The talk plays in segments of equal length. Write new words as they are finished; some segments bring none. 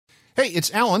Hey,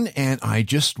 it's Alan, and I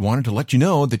just wanted to let you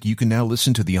know that you can now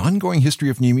listen to the ongoing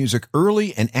history of new music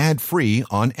early and ad-free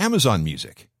on Amazon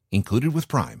Music, included with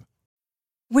Prime.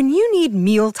 When you need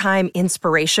mealtime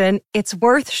inspiration, it's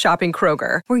worth shopping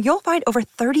Kroger, where you'll find over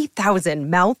 30,000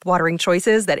 mouth-watering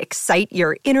choices that excite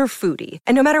your inner foodie.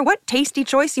 And no matter what tasty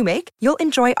choice you make, you'll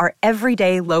enjoy our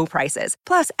everyday low prices,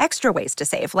 plus extra ways to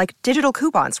save, like digital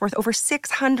coupons worth over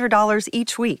 $600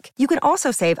 each week. You can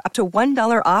also save up to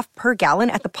 $1 off per gallon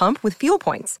at the pump with fuel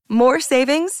points. More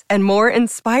savings and more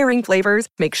inspiring flavors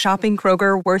make shopping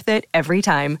Kroger worth it every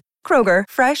time. Kroger,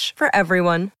 fresh for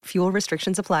everyone. Fuel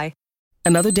restrictions apply.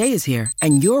 Another day is here,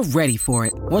 and you're ready for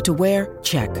it. What to wear?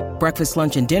 Check. Breakfast,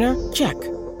 lunch, and dinner? Check.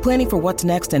 Planning for what's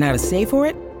next and how to save for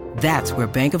it? That's where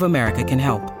Bank of America can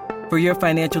help. For your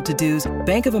financial to-dos,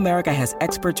 Bank of America has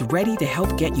experts ready to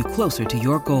help get you closer to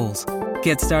your goals.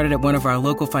 Get started at one of our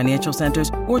local financial centers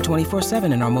or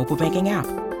 24/7 in our mobile banking app.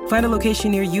 Find a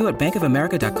location near you at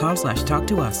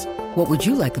bankofamerica.com/talktous. What would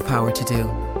you like the power to do?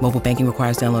 Mobile banking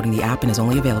requires downloading the app and is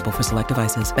only available for select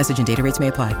devices. Message and data rates may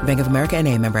apply. Bank of America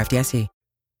N.A., member FDIC.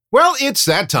 Well, it's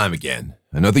that time again.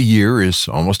 Another year is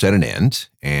almost at an end,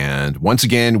 and once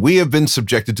again, we have been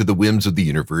subjected to the whims of the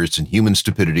universe and human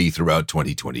stupidity throughout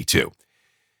 2022.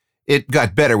 It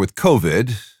got better with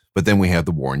COVID, but then we have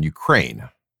the war in Ukraine.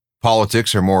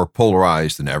 Politics are more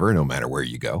polarized than ever, no matter where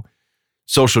you go.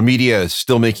 Social media is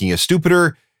still making us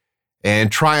stupider,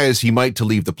 and try as he might to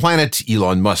leave the planet,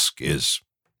 Elon Musk is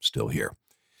still here.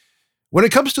 When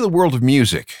it comes to the world of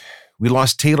music, we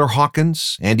lost Taylor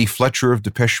Hawkins, Andy Fletcher of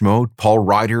Depeche Mode, Paul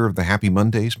Ryder of the Happy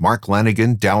Mondays, Mark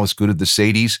Lanigan, Dallas Good of the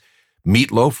Sadies,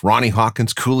 Meatloaf, Ronnie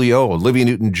Hawkins, Coolio, Olivia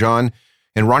Newton-John,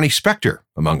 and Ronnie Spector,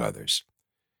 among others.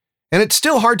 And it's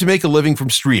still hard to make a living from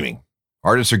streaming.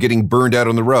 Artists are getting burned out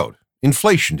on the road.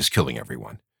 Inflation is killing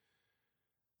everyone.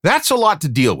 That's a lot to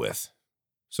deal with.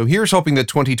 So here's hoping that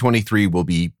 2023 will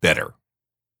be better.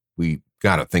 We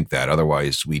gotta think that,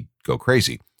 otherwise we'd go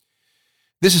crazy.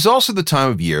 This is also the time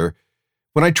of year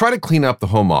when I try to clean up the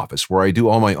home office where I do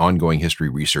all my ongoing history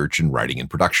research and writing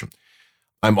and production.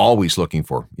 I'm always looking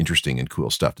for interesting and cool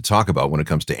stuff to talk about when it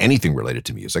comes to anything related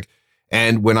to music.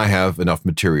 And when I have enough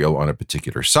material on a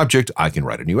particular subject, I can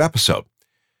write a new episode.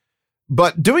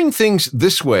 But doing things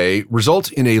this way results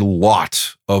in a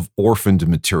lot of orphaned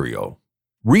material.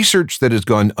 Research that has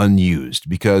gone unused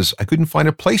because I couldn't find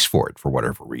a place for it for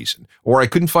whatever reason, or I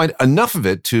couldn't find enough of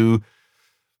it to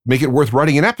make it worth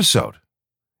writing an episode.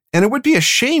 And it would be a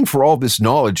shame for all this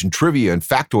knowledge and trivia and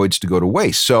factoids to go to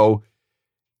waste. So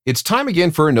it's time again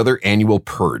for another annual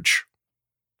purge.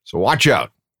 So watch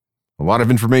out. A lot of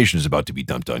information is about to be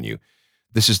dumped on you.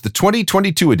 This is the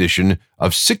 2022 edition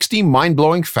of 60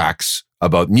 mind-blowing facts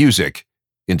about music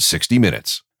in 60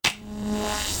 minutes.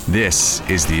 This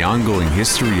is the Ongoing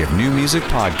History of New Music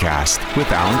podcast with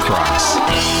Alan Cross.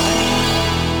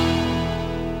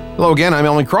 Hello again, I'm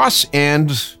Alan Cross,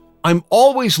 and I'm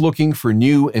always looking for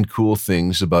new and cool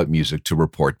things about music to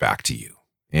report back to you.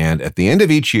 And at the end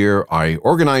of each year, I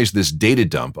organize this data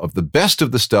dump of the best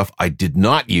of the stuff I did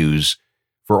not use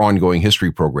for ongoing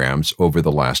history programs over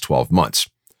the last 12 months.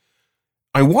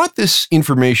 I want this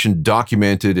information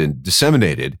documented and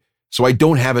disseminated so I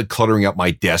don't have it cluttering up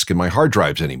my desk and my hard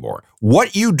drives anymore.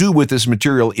 What you do with this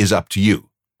material is up to you.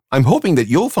 I'm hoping that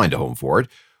you'll find a home for it,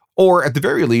 or at the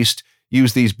very least,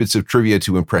 use these bits of trivia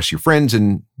to impress your friends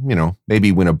and,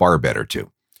 maybe win a bar bet or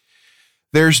two.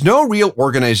 There's no real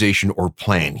organization or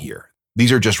plan here.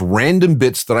 These are just random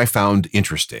bits that I found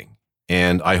interesting,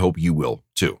 and I hope you will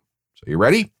too. So you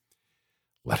ready?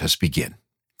 Let us begin.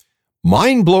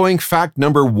 Mind-blowing fact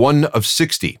number 1 of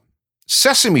 60.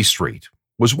 Sesame Street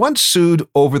was once sued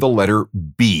over the letter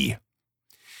B.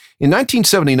 In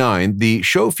 1979, the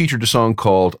show featured a song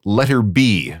called Letter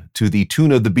B to the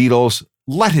tune of the Beatles'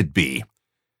 Let It Be.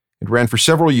 It ran for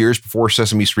several years before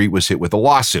Sesame Street was hit with a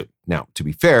lawsuit. Now, to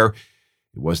be fair,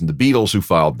 it wasn't the Beatles who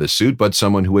filed this suit, but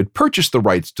someone who had purchased the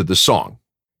rights to the song.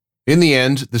 In the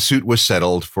end, the suit was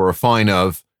settled for a fine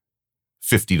of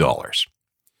 $50.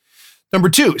 Number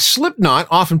 2, Slipknot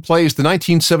often plays the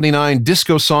 1979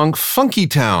 disco song Funky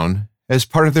Town as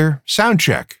part of their sound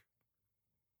check.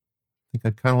 I think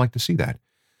I'd kind of like to see that.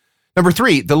 Number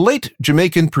 3, the late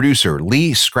Jamaican producer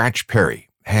Lee Scratch Perry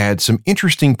had some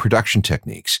interesting production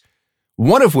techniques,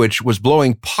 one of which was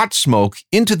blowing pot smoke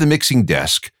into the mixing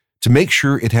desk to make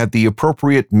sure it had the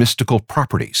appropriate mystical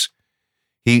properties.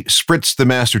 He spritzed the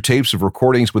master tapes of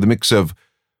recordings with a mix of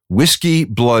whiskey,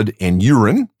 blood, and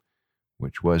urine,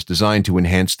 which was designed to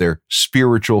enhance their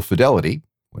spiritual fidelity,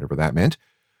 whatever that meant.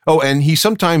 Oh, and he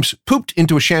sometimes pooped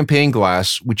into a champagne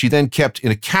glass, which he then kept in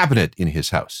a cabinet in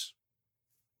his house.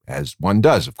 As one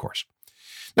does, of course.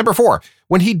 Number 4,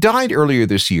 when he died earlier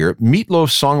this year,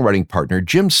 Meatloaf's songwriting partner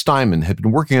Jim Steinman had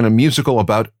been working on a musical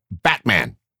about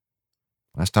Batman.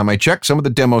 Last time I checked, some of the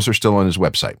demos are still on his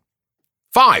website.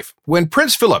 5, when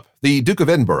Prince Philip, the Duke of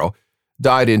Edinburgh,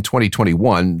 died in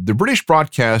 2021, the British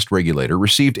broadcast regulator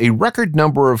received a record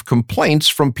number of complaints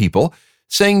from people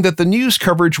saying that the news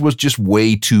coverage was just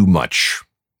way too much.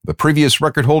 The previous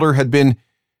record holder had been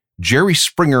Jerry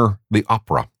Springer, the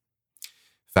opera.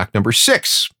 Fact number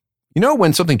 6. You know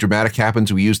when something dramatic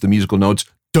happens, we use the musical notes,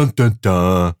 dun dun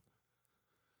dun.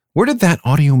 Where did that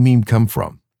audio meme come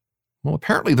from? Well,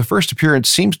 apparently the first appearance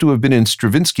seems to have been in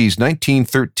Stravinsky's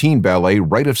 1913 ballet,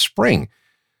 Rite of Spring.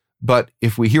 But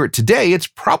if we hear it today, it's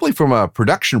probably from a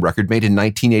production record made in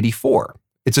 1984.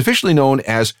 It's officially known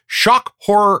as Shock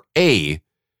Horror A,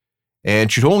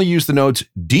 and should only use the notes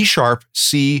D sharp,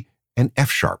 C, and F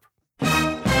sharp.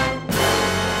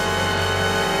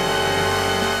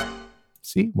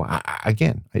 See, well,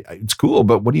 again, it's cool,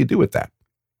 but what do you do with that?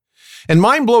 And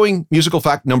mind-blowing musical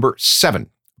fact number 7.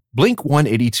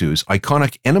 Blink-182's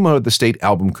iconic Enema of the State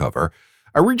album cover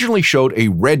originally showed a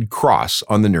red cross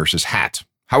on the nurse's hat.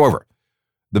 However,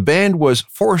 the band was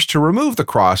forced to remove the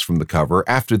cross from the cover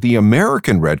after the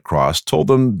American Red Cross told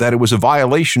them that it was a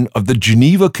violation of the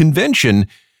Geneva Convention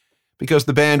because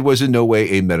the band was in no way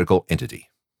a medical entity.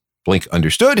 Blink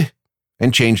understood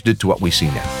and changed it to what we see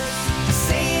now.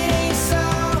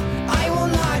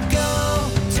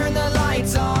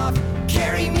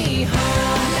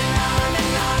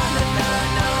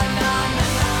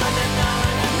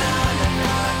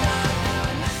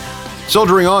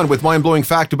 Soldiering on with mind-blowing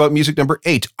fact about music number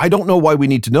 8. I don't know why we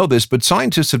need to know this, but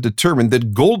scientists have determined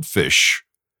that goldfish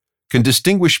can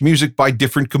distinguish music by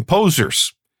different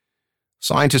composers.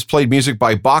 Scientists played music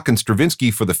by Bach and Stravinsky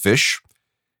for the fish,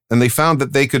 and they found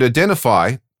that they could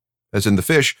identify, as in the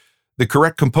fish, the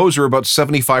correct composer about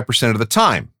 75% of the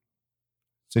time.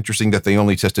 It's interesting that they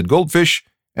only tested goldfish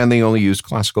and they only used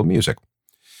classical music.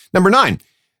 Number 9.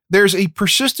 There's a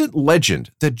persistent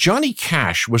legend that Johnny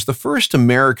Cash was the first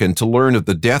American to learn of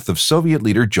the death of Soviet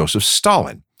leader Joseph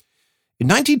Stalin. In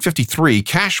 1953,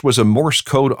 Cash was a Morse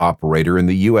code operator in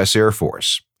the U.S. Air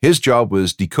Force. His job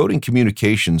was decoding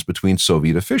communications between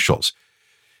Soviet officials.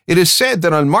 It is said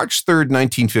that on March 3,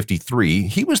 1953,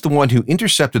 he was the one who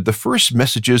intercepted the first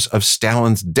messages of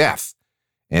Stalin's death.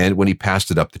 And when he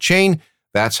passed it up the chain,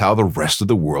 that's how the rest of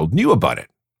the world knew about it.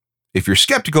 If you're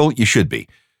skeptical, you should be.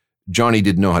 Johnny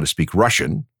didn't know how to speak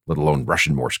Russian, let alone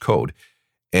Russian Morse code,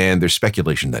 and there's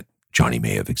speculation that Johnny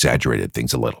may have exaggerated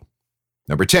things a little.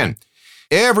 Number 10.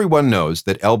 Everyone knows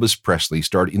that Elvis Presley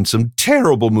starred in some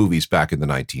terrible movies back in the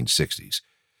 1960s.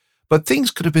 But things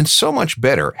could have been so much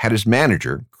better had his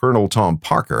manager, Colonel Tom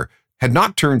Parker, had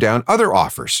not turned down other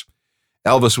offers.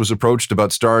 Elvis was approached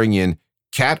about starring in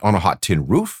Cat on a Hot Tin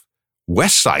Roof,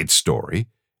 West Side Story,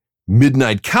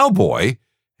 Midnight Cowboy,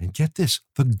 and get this,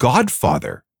 The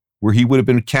Godfather, where he would have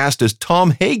been cast as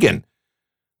Tom Hagen,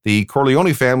 the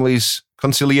Corleone family's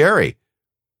consigliere.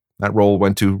 That role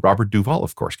went to Robert Duvall,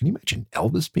 of course. Can you imagine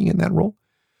Elvis being in that role?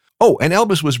 Oh, and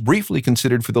Elvis was briefly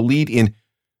considered for the lead in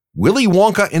Willy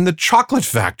Wonka in the Chocolate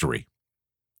Factory.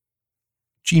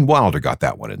 Gene Wilder got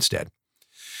that one instead.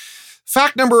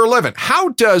 Fact number 11. How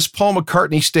does Paul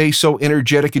McCartney stay so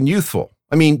energetic and youthful?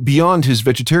 I mean, beyond his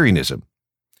vegetarianism.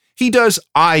 He does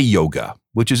eye yoga,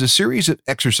 which is a series of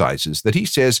exercises that he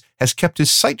says has kept his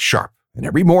sight sharp. And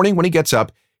every morning when he gets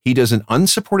up, he does an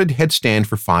unsupported headstand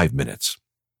for 5 minutes.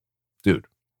 Dude,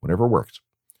 whatever works.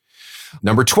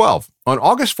 Number 12. On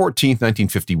August 14,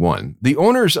 1951, the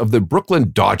owners of the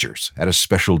Brooklyn Dodgers had a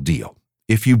special deal.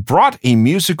 If you brought a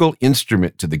musical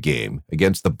instrument to the game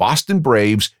against the Boston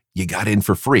Braves, you got in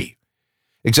for free.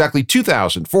 Exactly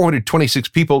 2,426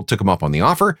 people took him up on the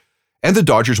offer, and the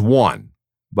Dodgers won.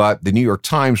 But the New York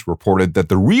Times reported that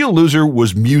the real loser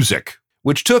was music,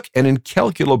 which took an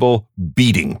incalculable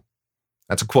beating.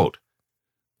 That's a quote.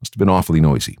 Must have been awfully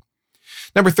noisy.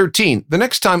 Number 13, the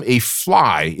next time a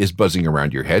fly is buzzing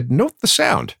around your head, note the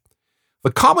sound.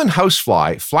 The common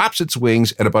housefly flaps its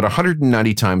wings at about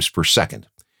 190 times per second.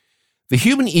 The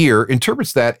human ear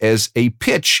interprets that as a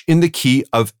pitch in the key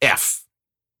of F.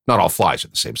 Not all flies are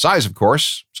the same size, of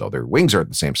course, so their wings aren't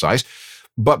the same size,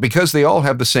 but because they all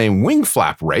have the same wing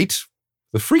flap rate,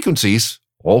 the frequencies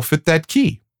all fit that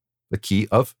key, the key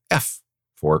of F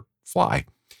for fly.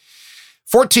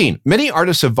 14. Many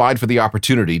artists have vied for the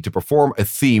opportunity to perform a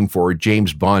theme for a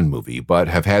James Bond movie, but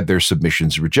have had their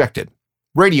submissions rejected.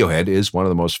 Radiohead is one of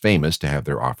the most famous to have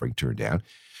their offering turned down,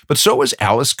 but so is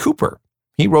Alice Cooper.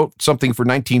 He wrote something for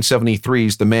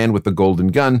 1973's The Man with the Golden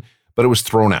Gun, but it was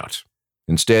thrown out.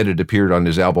 Instead, it appeared on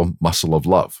his album Muscle of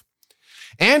Love.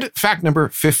 And fact number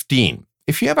 15.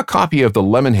 If you have a copy of the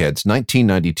Lemonheads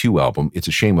 1992 album, It's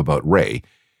a Shame About Ray,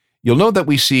 you'll know that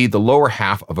we see the lower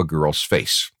half of a girl's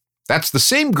face. That's the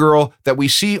same girl that we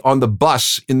see on the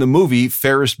bus in the movie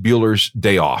Ferris Bueller's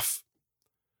Day Off.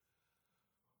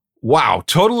 Wow,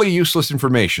 totally useless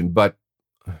information, but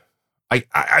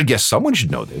I guess someone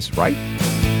should know this, right?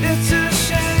 It's a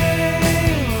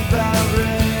shame about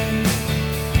rain.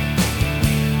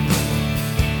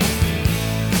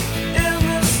 In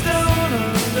the stone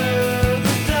under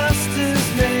the dust,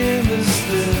 his name is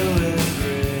still engraved.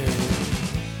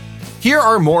 Here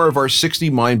are more of our 60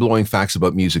 mind-blowing facts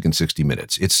about music in 60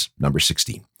 minutes. It's number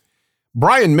 16.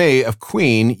 Brian May of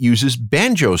Queen uses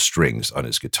banjo strings on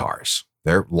his guitars.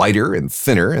 They're lighter and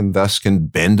thinner and thus can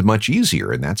bend much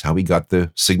easier, and that's how he got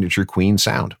the signature Queen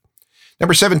sound.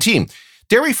 Number 17.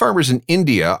 Dairy farmers in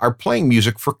India are playing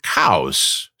music for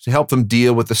cows to help them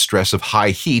deal with the stress of high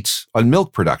heat on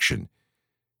milk production.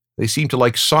 They seem to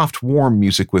like soft, warm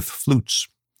music with flutes.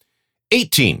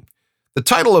 18. The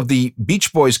title of the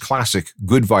Beach Boys classic,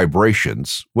 Good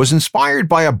Vibrations, was inspired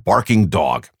by a barking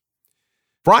dog.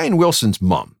 Brian Wilson's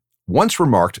mom once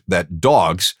remarked that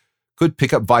dogs could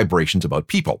pick up vibrations about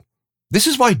people. This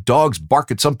is why dogs bark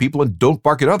at some people and don't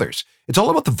bark at others. It's all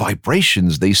about the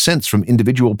vibrations they sense from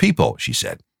individual people, she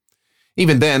said.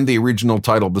 Even then, the original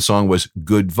title of the song was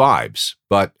Good Vibes,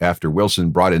 but after Wilson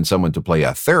brought in someone to play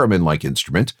a theremin-like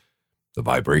instrument, the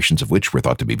vibrations of which were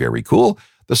thought to be very cool,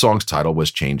 the song's title was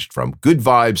changed from Good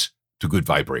Vibes to Good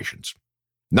Vibrations.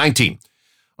 19.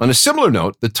 On a similar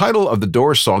note, the title of the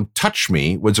Doors song Touch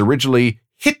Me was originally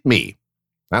Hit Me.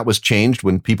 That was changed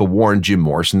when people warned Jim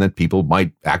Morrison that people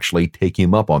might actually take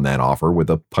him up on that offer with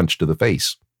a punch to the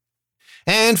face.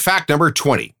 And fact number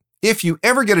 20. If you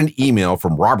ever get an email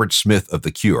from Robert Smith of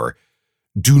The Cure,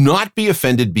 do not be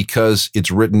offended because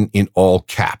it's written in all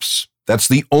caps. That's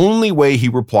the only way he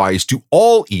replies to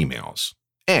all emails.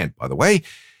 And, by the way,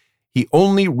 he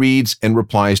only reads and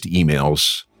replies to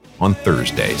emails on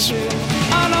Thursdays.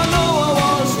 And I know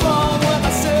I was wrong when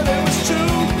I said it was true,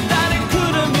 that it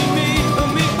couldn't be me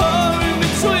and me her in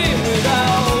between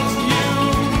without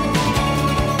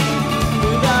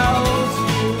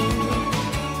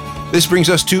you. This brings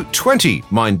us to 20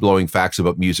 mind-blowing facts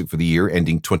about music for the year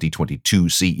ending 2022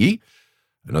 CE.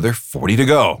 Another 40 to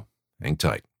go. Hang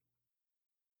tight.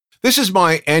 This is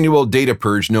my annual data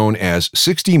purge known as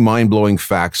 60 mind-blowing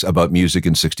facts about music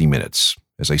in 60 minutes,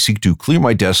 as I seek to clear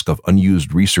my desk of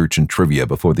unused research and trivia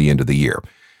before the end of the year.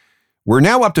 We're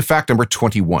now up to fact number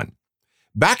 21.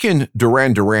 Back in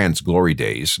Duran Duran's glory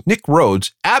days, Nick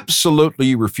Rhodes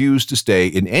absolutely refused to stay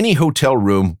in any hotel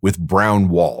room with brown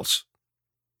walls.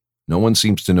 No one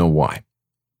seems to know why.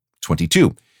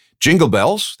 22. Jingle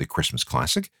Bells, the Christmas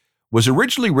classic, was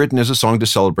originally written as a song to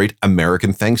celebrate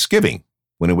American Thanksgiving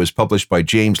when it was published by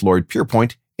James Lloyd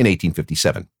Pierpont in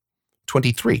 1857.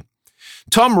 23.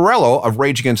 Tom Morello of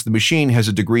Rage Against the Machine has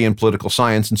a degree in political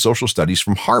science and social studies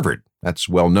from Harvard. That's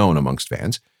well known amongst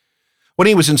fans. When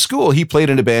he was in school, he played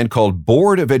in a band called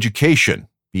Board of Education,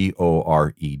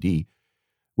 B-O-R-E-D,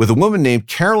 with a woman named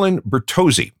Carolyn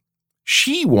Bertozzi.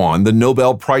 She won the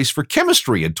Nobel Prize for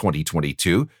Chemistry in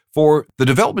 2022 for the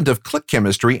development of click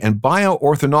chemistry and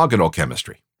bioorthogonal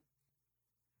chemistry.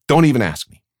 Don't even ask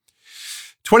me.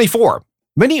 24.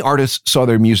 Many artists saw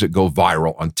their music go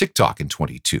viral on TikTok in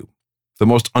 22. The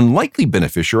most unlikely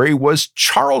beneficiary was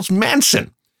Charles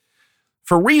Manson.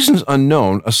 For reasons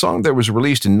unknown, a song that was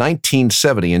released in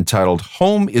 1970 entitled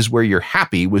Home is Where You're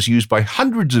Happy was used by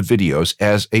hundreds of videos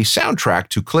as a soundtrack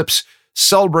to clips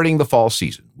celebrating the fall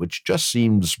season, which just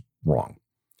seems wrong.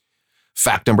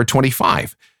 Fact number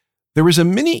 25. There is a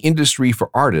mini industry for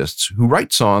artists who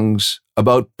write songs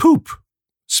about poop,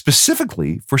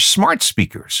 specifically for smart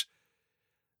speakers.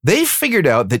 They've figured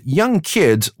out that young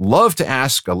kids love to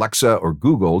ask Alexa or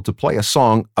Google to play a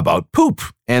song about poop,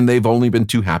 and they've only been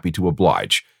too happy to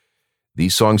oblige.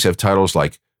 These songs have titles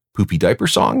like Poopy Diaper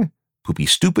Song, Poopy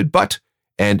Stupid Butt,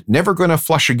 and Never Gonna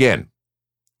Flush Again.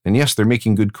 And yes, they're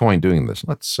making good coin doing this.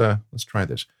 Let's try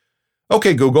this.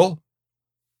 Okay, Google,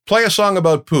 play a song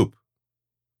about poop.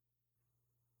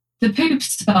 The Poop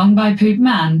Song by Poop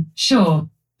Man, sure.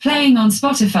 Playing on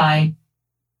Spotify.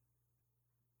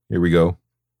 Here we go.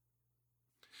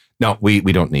 No, we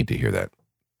don't need to hear that.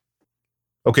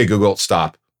 Okay, Google,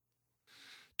 stop.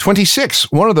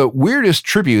 26. One of the weirdest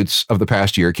tributes of the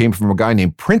past year came from a guy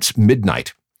named Prince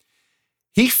Midnight.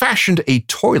 He fashioned a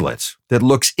toilet that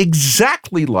looks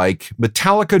exactly like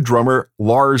Metallica drummer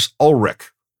Lars Ulrich.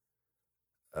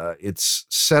 It's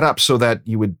set up so that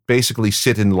you would basically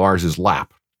sit in Lars's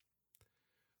lap.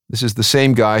 This is the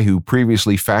same guy who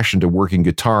previously fashioned a working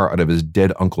guitar out of his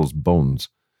dead uncle's bones.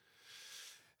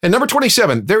 And number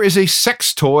 27, there is a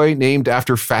sex toy named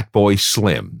after Fatboy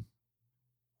Slim.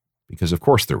 Because of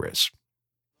course there is.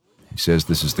 He says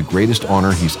this is the greatest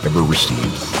honor he's ever received.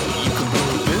 You can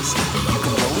roll with this, you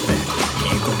can roll with that.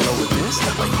 You can roll with this,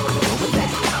 you can roll with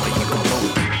that. You can roll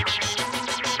with that.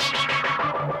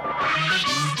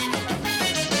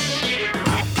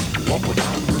 What would I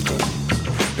do?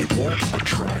 It won't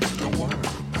attract the world.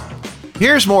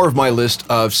 Here's more of my list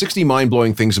of 60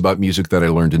 mind-blowing things about music that I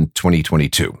learned in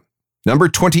 2022. Number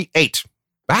 28.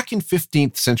 Back in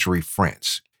 15th century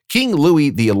France, King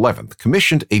Louis XI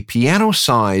commissioned a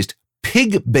piano-sized,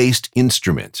 pig-based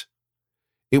instrument.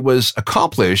 It was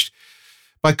accomplished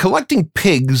by collecting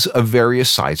pigs of various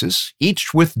sizes,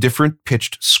 each with different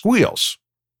pitched squeals.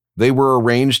 They were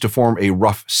arranged to form a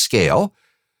rough scale,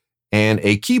 and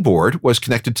a keyboard was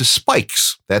connected to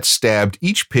spikes that stabbed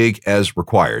each pig as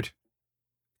required,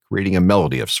 creating a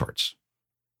melody of sorts.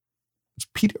 Was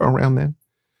Peter around then?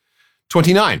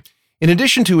 29. In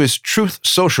addition to his Truth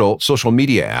social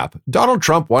media app, Donald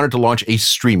Trump wanted to launch a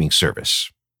streaming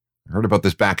service. I heard about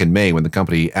this back in May when the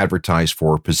company advertised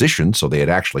for positions, so they had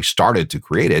actually started to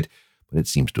create it, but it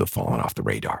seems to have fallen off the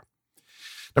radar.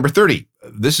 Number 30.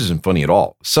 This isn't funny at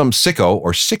all. Some sicko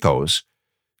or sickos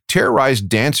terrorized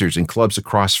dancers in clubs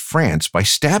across France by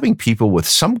stabbing people with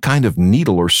some kind of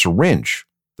needle or syringe.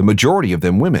 The majority of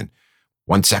them women.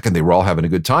 1 second they were all having a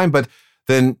good time, but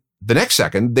then the next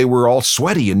second they were all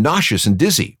sweaty and nauseous and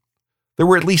dizzy. There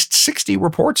were at least 60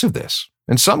 reports of this,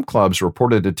 and some clubs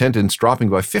reported attendance dropping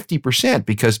by 50%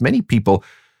 because many people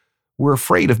were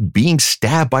afraid of being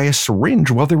stabbed by a syringe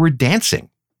while they were dancing.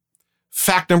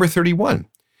 Fact number 31.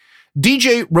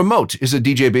 DJ Remote is a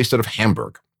DJ based out of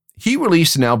Hamburg. He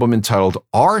released an album entitled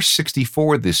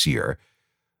R64 this year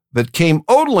that came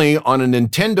only on a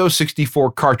Nintendo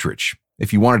 64 cartridge.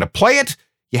 If you wanted to play it,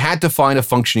 you had to find a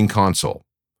functioning console.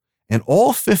 And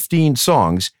all 15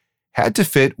 songs had to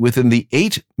fit within the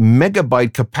 8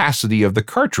 megabyte capacity of the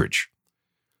cartridge.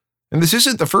 And this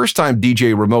isn't the first time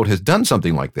DJ Remote has done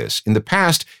something like this. In the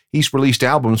past, he's released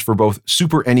albums for both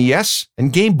Super NES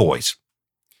and Game Boys.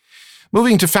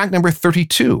 Moving to fact number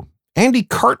 32. Andy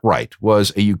Cartwright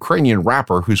was a Ukrainian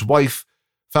rapper whose wife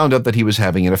found out that he was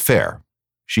having an affair.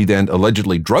 She then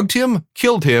allegedly drugged him,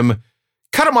 killed him,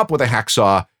 cut him up with a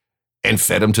hacksaw, and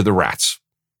fed him to the rats.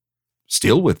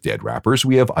 Still with dead rappers,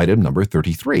 we have item number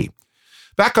 33.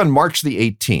 Back on March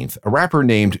the 18th, a rapper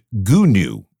named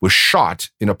Gunu was shot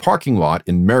in a parking lot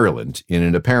in Maryland in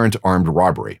an apparent armed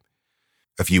robbery.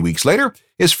 A few weeks later,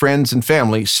 his friends and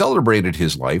family celebrated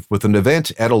his life with an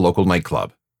event at a local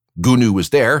nightclub. Gunu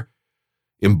was there,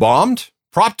 embalmed,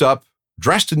 propped up,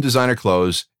 dressed in designer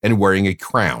clothes, and wearing a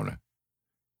crown.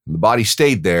 The body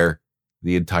stayed there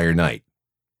the entire night.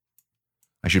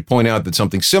 I should point out that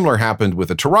something similar happened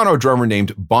with a Toronto drummer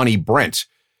named Bonnie Brent,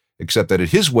 except that at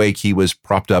his wake, he was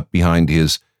propped up behind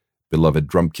his beloved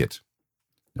drum kit.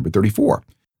 Number 34.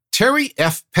 Terry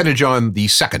F. Pettijohn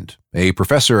II, a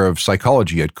professor of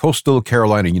psychology at Coastal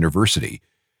Carolina University,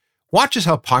 watches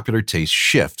how popular tastes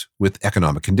shift with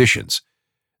economic conditions.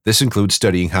 This includes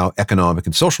studying how economic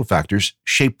and social factors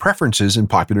shape preferences in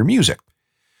popular music.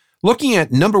 Looking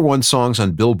at number one songs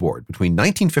on Billboard between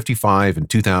 1955 and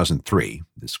 2003,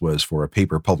 this was for a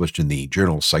paper published in the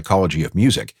journal Psychology of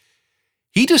Music,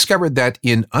 he discovered that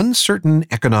in uncertain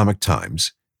economic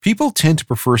times, people tend to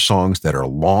prefer songs that are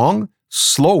long,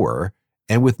 slower,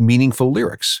 and with meaningful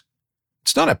lyrics.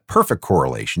 It's not a perfect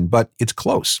correlation, but it's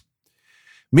close.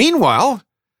 Meanwhile,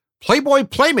 Playboy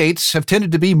Playmates have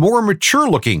tended to be more mature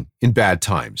looking in bad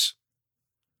times.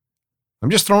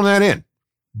 I'm just throwing that in.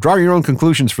 Draw your own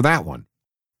conclusions for that one.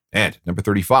 And number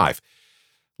 35.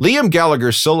 Liam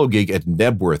Gallagher's solo gig at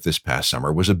Nebworth this past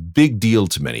summer was a big deal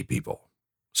to many people.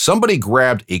 Somebody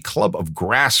grabbed a club of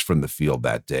grass from the field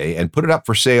that day and put it up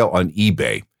for sale on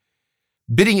eBay.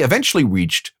 Bidding eventually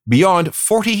reached beyond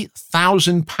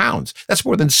 £40,000. That's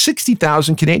more than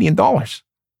 60,000 Canadian dollars.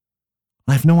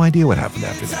 I have no idea what happened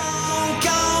after that.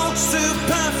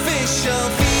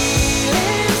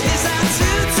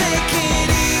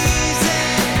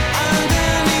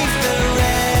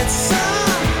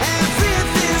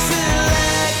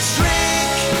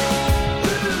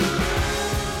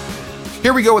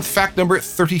 Here we go with fact number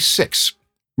 36.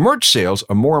 Merch sales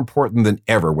are more important than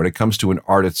ever when it comes to an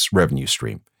artist's revenue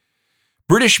stream.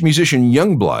 British musician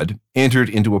Youngblood entered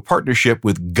into a partnership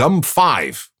with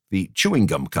Gum5, the chewing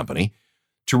gum company,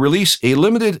 to release a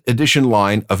limited edition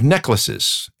line of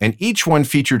necklaces, and each one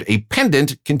featured a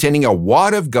pendant containing a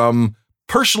wad of gum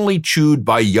personally chewed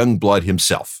by Youngblood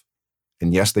himself.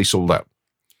 And yes, they sold out.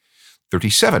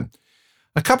 37.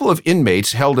 A couple of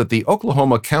inmates held at the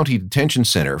Oklahoma County Detention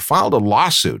Center filed a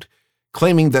lawsuit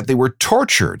claiming that they were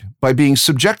tortured by being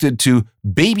subjected to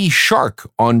Baby Shark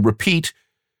on repeat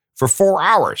for 4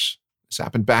 hours. This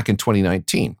happened back in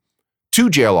 2019. 2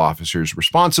 jail officers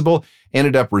responsible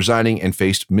ended up resigning and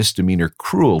faced misdemeanor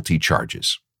cruelty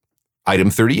charges. Item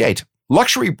 38.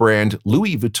 Luxury brand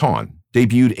Louis Vuitton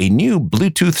debuted a new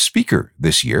Bluetooth speaker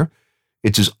this year.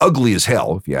 It's as ugly as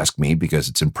hell, if you ask me, because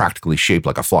it's impractically shaped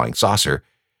like a flying saucer,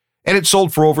 and it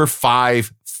sold for over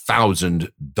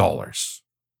 $5,000.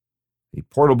 A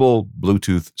portable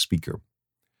Bluetooth speaker.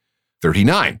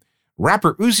 39.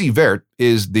 Rapper Uzi Vert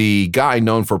is the guy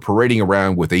known for parading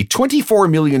around with a $24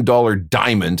 million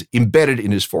diamond embedded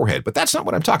in his forehead, but that's not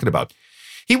what I'm talking about.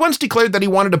 He once declared that he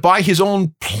wanted to buy his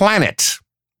own planet.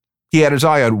 He had his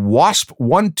eye on WASP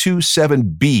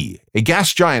 127b, a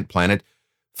gas giant planet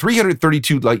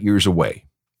 332 light years away.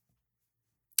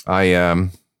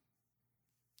 Never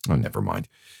mind.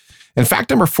 And fact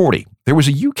number 40, there was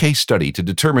a UK study to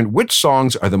determine which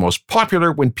songs are the most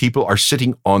popular when people are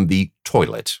sitting on the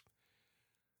toilet.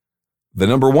 The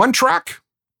number 1 track,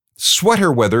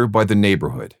 Sweater Weather by The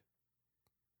Neighborhood.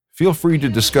 Feel free to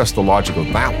discuss the logic of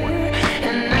that one.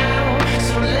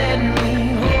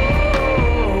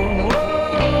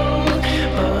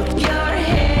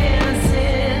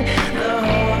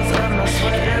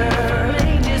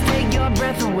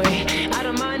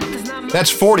 That's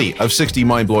 40 of 60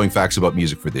 mind-blowing facts about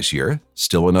music for this year.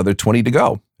 Still another 20 to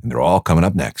go, and they're all coming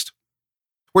up next.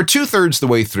 We're 2/3 the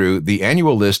way through the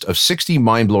annual list of 60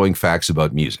 mind-blowing facts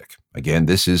about music. Again,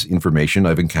 this is information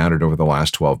I've encountered over the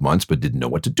last 12 months but didn't know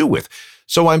what to do with.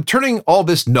 So I'm turning all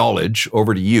this knowledge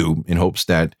over to you in hopes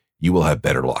that you will have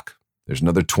better luck. There's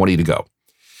another 20 to go.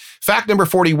 Fact number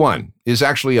 41 is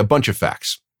actually a bunch of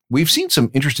facts. We've seen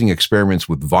some interesting experiments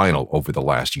with vinyl over the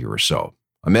last year or so.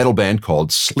 A metal band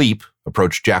called Sleep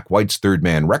approached Jack White's Third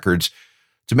Man Records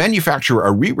to manufacture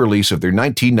a re-release of their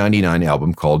 1999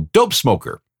 album called Dope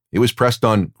Smoker. It was pressed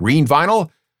on green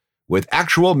vinyl with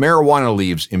actual marijuana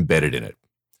leaves embedded in it.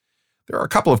 There are a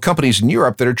couple of companies in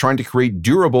Europe that are trying to create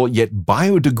durable yet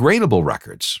biodegradable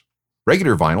records.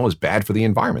 Regular vinyl is bad for the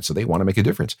environment, so they want to make a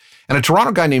difference. And a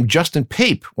Toronto guy named Justin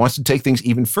Pape wants to take things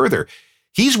even further.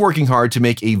 He's working hard to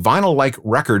make a vinyl-like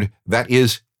record that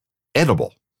is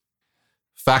edible.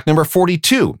 Fact number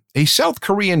 42, a South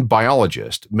Korean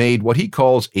biologist made what he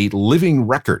calls a living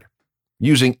record.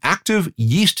 Using active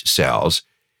yeast cells,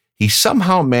 he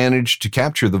somehow managed to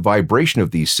capture the vibration of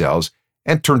these cells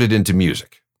and turned it into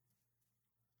music.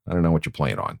 I don't know what you're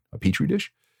playing on, a Petri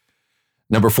dish?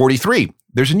 Number 43,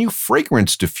 there's a new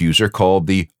fragrance diffuser called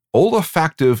the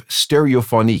Olfactive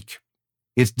Stereophonique.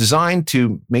 It's designed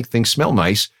to make things smell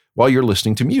nice while you're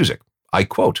listening to music. I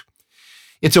quote,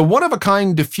 "It's a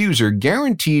one-of-a-kind diffuser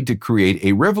guaranteed to create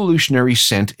a revolutionary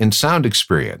scent and sound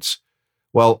experience.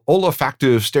 While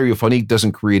Olfactive Stereophonique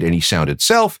doesn't create any sound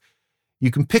itself,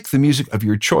 you can pick the music of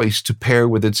your choice to pair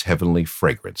with its heavenly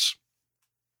fragrance."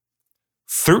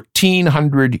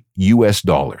 $1,300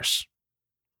 US.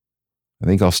 I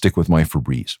think I'll stick with my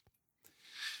Febreze.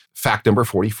 Fact number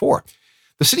 44.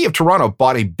 The city of Toronto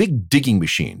bought a big digging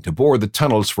machine to bore the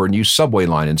tunnels for a new subway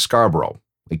line in Scarborough.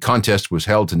 A contest was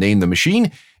held to name the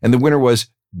machine, and the winner was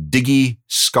Diggy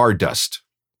Scardust.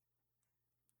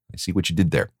 I see what you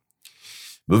did there.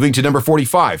 Moving to number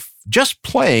 45. Just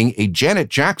playing a Janet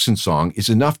Jackson song is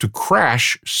enough to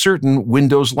crash certain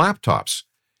Windows laptops.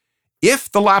 If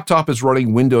the laptop is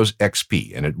running Windows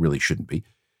XP, and it really shouldn't be,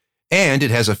 and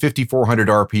it has a 5,400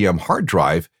 RPM hard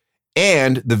drive,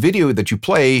 and the video that you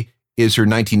play is her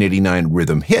 1989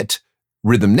 rhythm hit,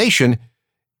 Rhythm Nation,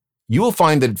 you will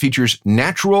find that it features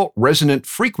natural resonant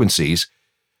frequencies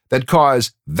that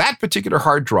cause that particular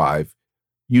hard drive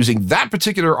using that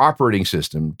particular operating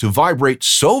system to vibrate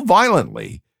so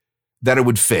violently that it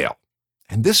would fail.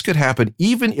 And this could happen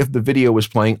even if the video was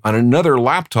playing on another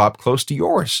laptop close to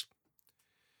yours.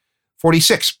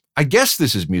 46. I guess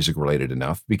this is music related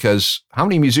enough because how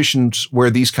many musicians wear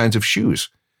these kinds of shoes?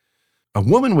 A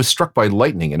woman was struck by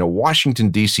lightning in a Washington,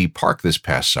 D.C. park this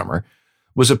past summer,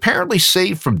 was apparently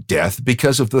saved from death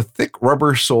because of the thick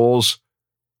rubber soles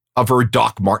of her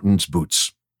Doc Martens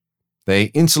boots. They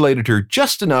insulated her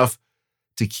just enough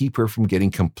to keep her from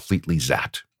getting completely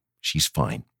zapped. She's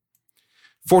fine.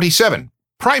 47.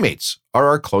 Primates are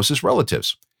our closest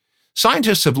relatives.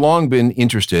 Scientists have long been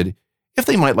interested if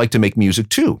they might like to make music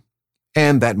too,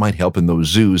 and that might help in those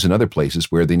zoos and other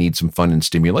places where they need some fun and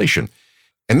stimulation.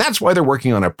 And that's why they're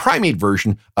working on a primate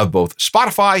version of both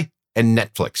Spotify and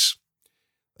Netflix.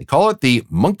 They call it the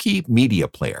Monkey Media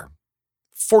Player.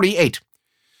 48.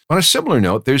 On a similar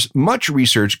note, there's much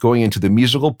research going into the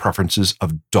musical preferences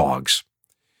of dogs.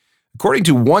 According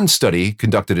to one study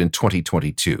conducted in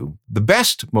 2022, the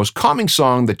best, most calming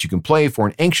song that you can play for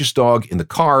an anxious dog in the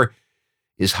car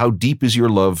is How Deep Is Your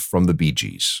Love from the Bee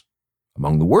Gees.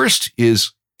 Among the worst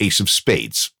is Ace of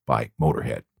Spades by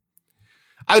Motorhead.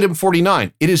 Item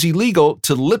 49, it is illegal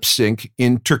to lip sync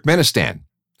in Turkmenistan.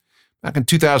 Back in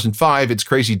 2005, its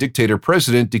crazy dictator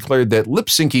president declared that lip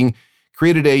syncing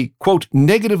created a, quote,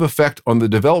 negative effect on the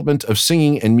development of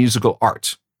singing and musical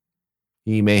art.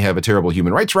 He may have a terrible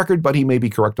human rights record, but he may be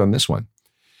correct on this one.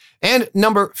 And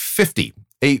number 50,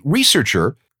 a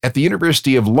researcher at the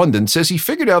University of London says he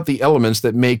figured out the elements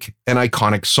that make an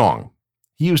iconic song.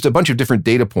 He used a bunch of different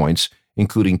data points,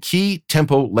 including key,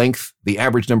 tempo, length, the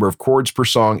average number of chords per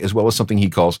song, as well as something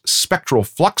he calls spectral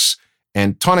flux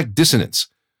and tonic dissonance.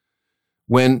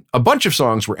 When a bunch of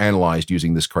songs were analyzed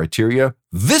using this criteria,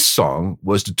 this song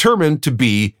was determined to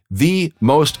be the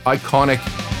most iconic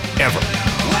ever.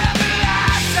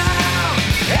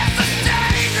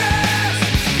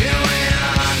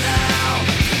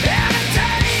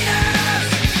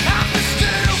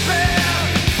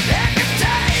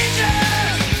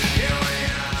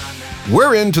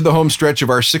 We're into the home stretch of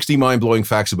our 60 mind-blowing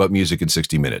facts about music in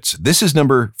 60 minutes. This is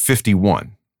number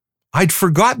 51. I'd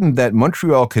forgotten that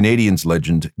Montreal Canadiens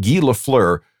legend Guy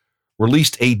Lafleur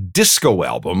released a disco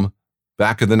album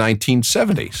back in the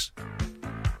 1970s.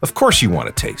 Of course you want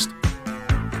a taste.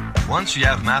 Once you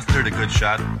have mastered a good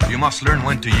shot, you must learn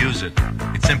when to use it.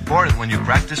 It's important when you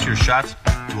practice your shots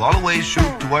to always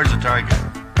shoot towards the target.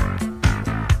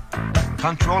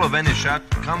 Control of any shot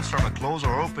comes from a closed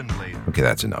or open blade. Okay,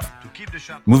 that's enough.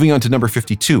 Moving on to number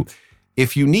 52.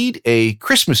 If you need a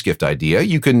Christmas gift idea,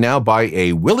 you can now buy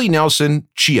a Willie Nelson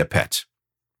Chia Pet.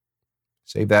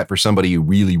 Save that for somebody you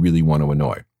really, really want to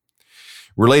annoy.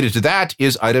 Related to that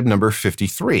is item number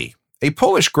 53. A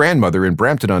Polish grandmother in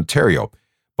Brampton, Ontario,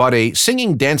 bought a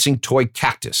singing, dancing toy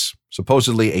cactus,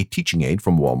 supposedly a teaching aid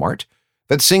from Walmart,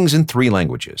 that sings in 3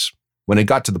 languages. When it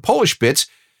got to the Polish bits,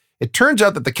 it turns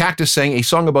out that the cactus sang a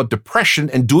song about depression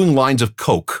and doing lines of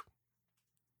coke.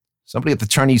 Somebody at the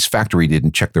Chinese factory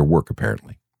didn't check their work,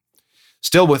 apparently.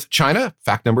 Still with China,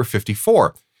 fact number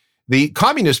 54. The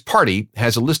Communist Party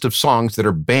has a list of songs that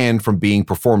are banned from being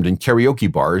performed in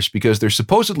karaoke bars because they're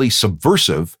supposedly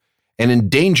subversive and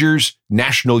endangers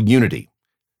national unity.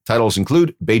 Titles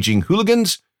include Beijing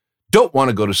Hooligans, Don't Want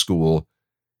to Go to School,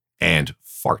 and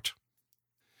Fart.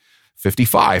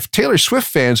 55. Taylor Swift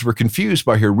fans were confused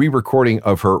by her re-recording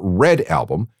of her Red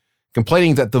album,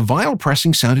 complaining that the vinyl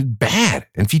pressing sounded bad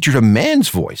and featured a man's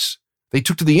voice. They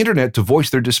took to the internet to voice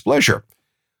their displeasure.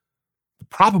 The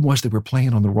problem was they were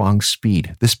playing on the wrong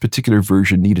speed. This particular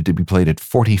version needed to be played at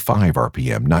 45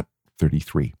 RPM, not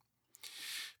 33.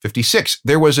 56.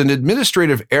 There was an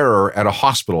administrative error at a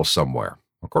hospital somewhere.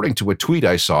 According to a tweet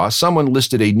I saw, someone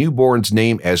listed a newborn's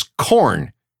name as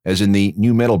Korn, as in the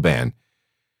new metal band.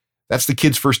 That's the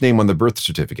kid's first name on the birth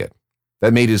certificate.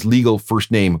 That made his legal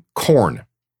first name Korn.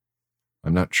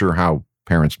 I'm not sure how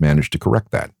parents managed to correct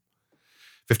that.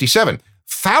 57.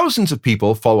 Thousands of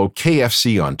people follow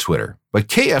KFC on Twitter, but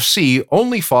KFC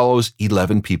only follows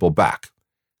 11 people back.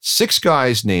 6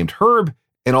 guys named Herb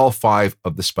and all 5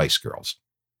 of the Spice Girls.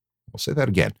 I'll say that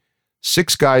again.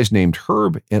 6 guys named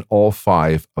Herb and all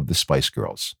 5 of the Spice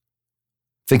Girls.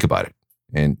 Think about it,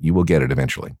 and you will get it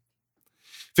eventually.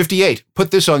 58.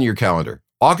 Put this on your calendar.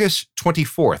 August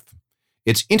 24th.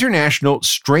 It's International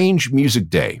Strange Music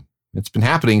Day. It's been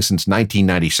happening since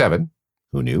 1997.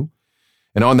 Who knew?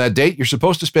 And on that date, you're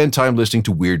supposed to spend time listening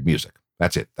to weird music.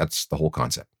 That's it. That's the whole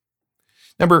concept.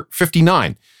 Number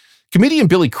 59. Comedian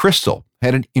Billy Crystal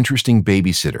had an interesting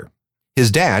babysitter.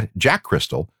 His dad, Jack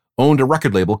Crystal, owned a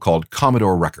record label called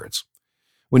Commodore Records.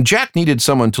 When Jack needed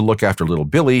someone to look after little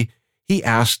Billy, he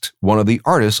asked one of the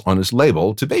artists on his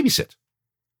label to babysit.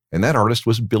 And that artist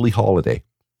was Billie Holiday.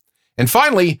 And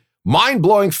finally,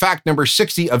 mind-blowing fact number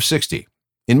 60 of 60.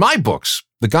 In my books,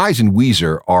 the guys in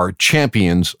Weezer are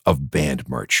champions of band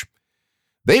merch.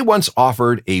 They once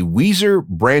offered a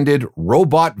Weezer-branded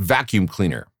robot vacuum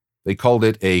cleaner. They called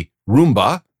it a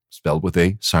Roomba, spelled with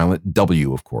a silent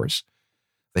W, of course.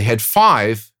 They had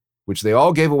 5, which they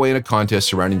all gave away in a contest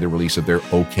surrounding the release of their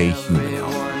OK Human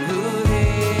album.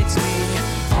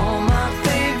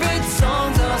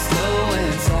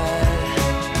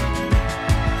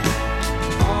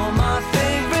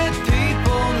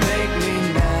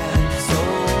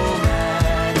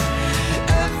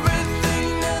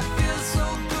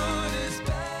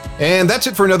 And that's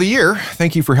it for another year.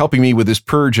 Thank you for helping me with this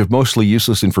purge of mostly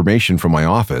useless information from my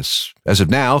office. As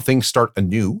of now, things start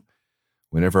anew.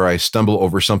 Whenever I stumble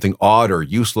over something odd or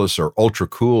useless or ultra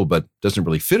cool but doesn't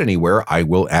really fit anywhere, I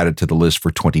will add it to the list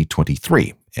for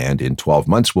 2023. And in 12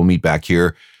 months, we'll meet back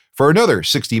here for another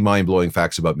 60 mind-blowing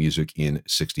facts about music in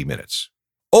 60 minutes.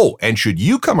 Oh, and should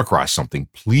you come across something,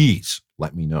 please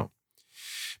let me know.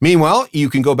 Meanwhile, you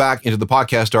can go back into the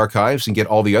podcast archives and get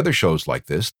all the other shows like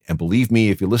this. And believe me,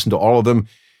 if you listen to all of them,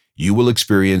 you will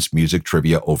experience music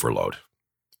trivia overload.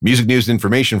 Music news and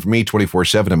information from me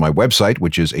 24/7 on my website,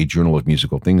 which is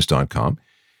ajournalofmusicalthings.com.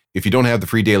 If you don't have the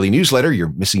free daily newsletter, you're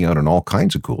missing out on all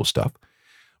kinds of cool stuff.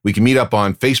 We can meet up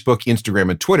on Facebook, Instagram,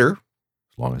 and Twitter,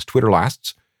 as long as Twitter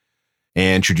lasts.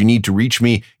 And should you need to reach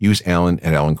me, use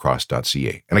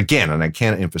alan@alancross.ca. And again, and I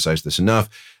can't emphasize this enough,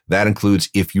 that includes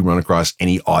if you run across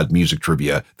any odd music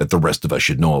trivia that the rest of us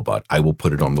should know about. I will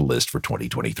put it on the list for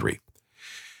 2023.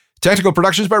 Technical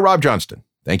productions by Rob Johnston.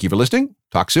 Thank you for listening.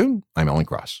 Talk soon. I'm Alan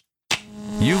Cross.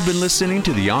 You've been listening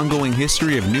to the Ongoing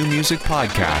History of New Music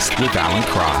podcast with Alan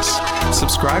Cross.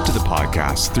 Subscribe to the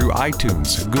podcast through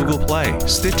iTunes, Google Play,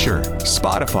 Stitcher,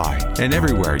 Spotify, and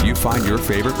everywhere you find your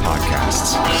favorite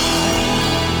podcasts.